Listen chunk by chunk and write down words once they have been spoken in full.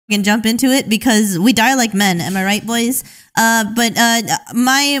can jump into it because we die like men. Am I right, boys? But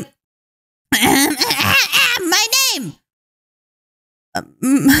my my name.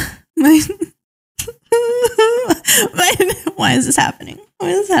 Why is this happening? Why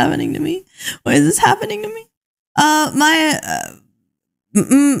is this happening to me? Why is this happening to me? Don't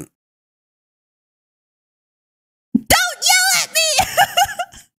yell at me!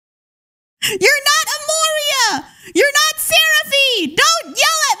 You're not Amoria! You're not Seraphy! Don't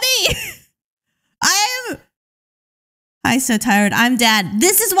yell at me! I'm so tired. I'm Dad.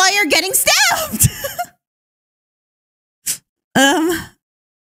 This is why you're getting stabbed!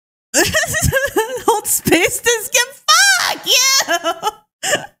 Hold space to skip. Fuck you!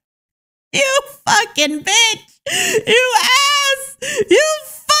 You fucking bitch! You ass! You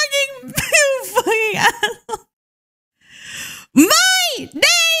fucking asshole! My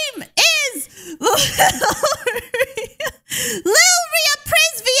name is Lilrya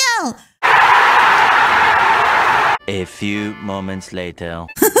Prisvielle! A few moments later.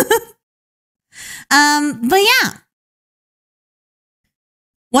 But yeah.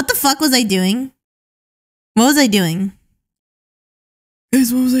 What the fuck was I doing? What was I doing?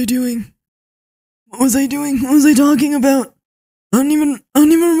 Guys, what was I doing? What was I doing? What was I talking about? I don't even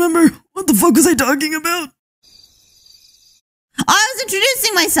remember. What the fuck was I talking about? I was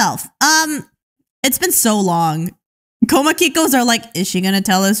introducing myself. It's been so long. Koma Kikos are like, is she gonna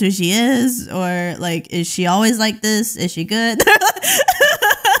tell us who she is? Or like, is she always like this? Is she good?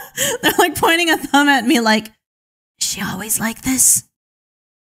 They're like pointing a thumb at me like, is she always like this?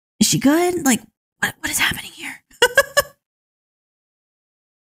 Is she good? Like, what is happening here?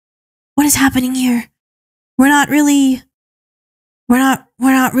 What is happening here? We're not really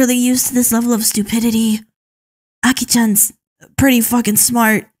used to this level of stupidity. Aki-chan's pretty fucking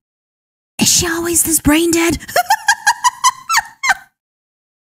smart. Is she always this brain dead?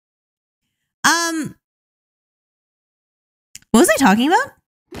 What was I talking about?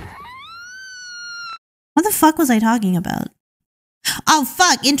 What the fuck was I talking about? Oh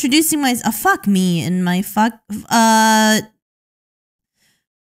fuck, introducing myself. Fuck me and my fuck.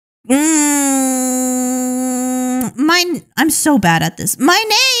 I'm so bad at this. My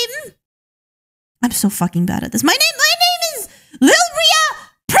name. I'm so fucking bad at this. My name is Lilrya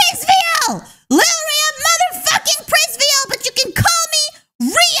Prisvielle. Lilrya motherfucking Prisvielle, but you can call me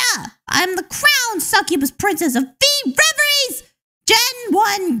Rhea. I'm the crown succubus princess of VReverie's Gen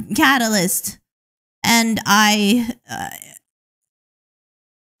 1 Catalyst. And I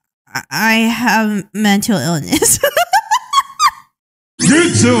have mental illness.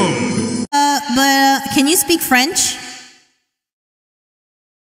 Good job. But can you speak French?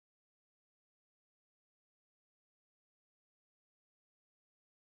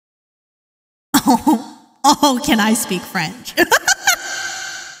 Oh, can I speak French?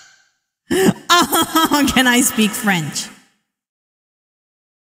 Oh, can I speak French?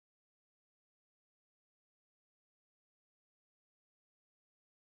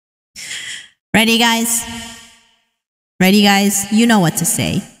 Ready, guys? Ready, guys? You know what to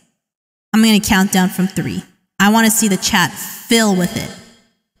say. I'm going to count down from 3. I want to see the chat fill with it.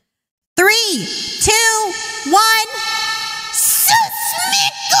 3, 2, 1.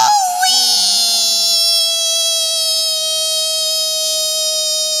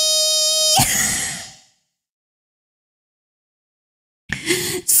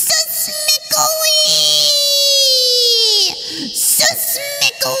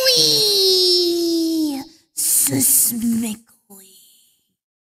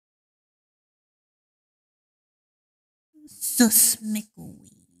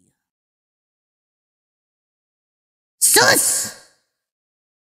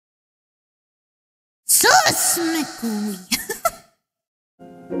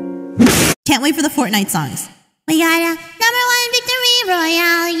 Can't wait for the Fortnite songs. We got a #1 victory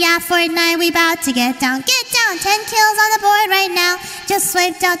royale. Yeah, Fortnite, we about to get down. Get down, 10 kills on the board right now. Just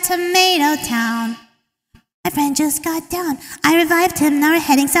swiped out Tomato Town. My friend just got down. I revived him, now we're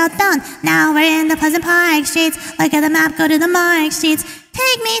heading southbound. Now we're in the Pleasant Park streets. Look at the map, go to the Mark streets.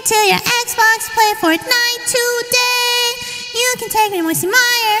 Take me to your Xbox, play Fortnite today. You can take me to Moisty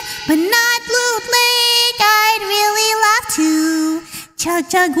Mire, but not Loot Lake. I'd really love to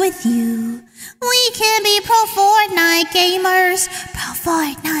chug with you. We can be pro Fortnite gamers. Pro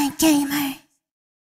Fortnite gamers.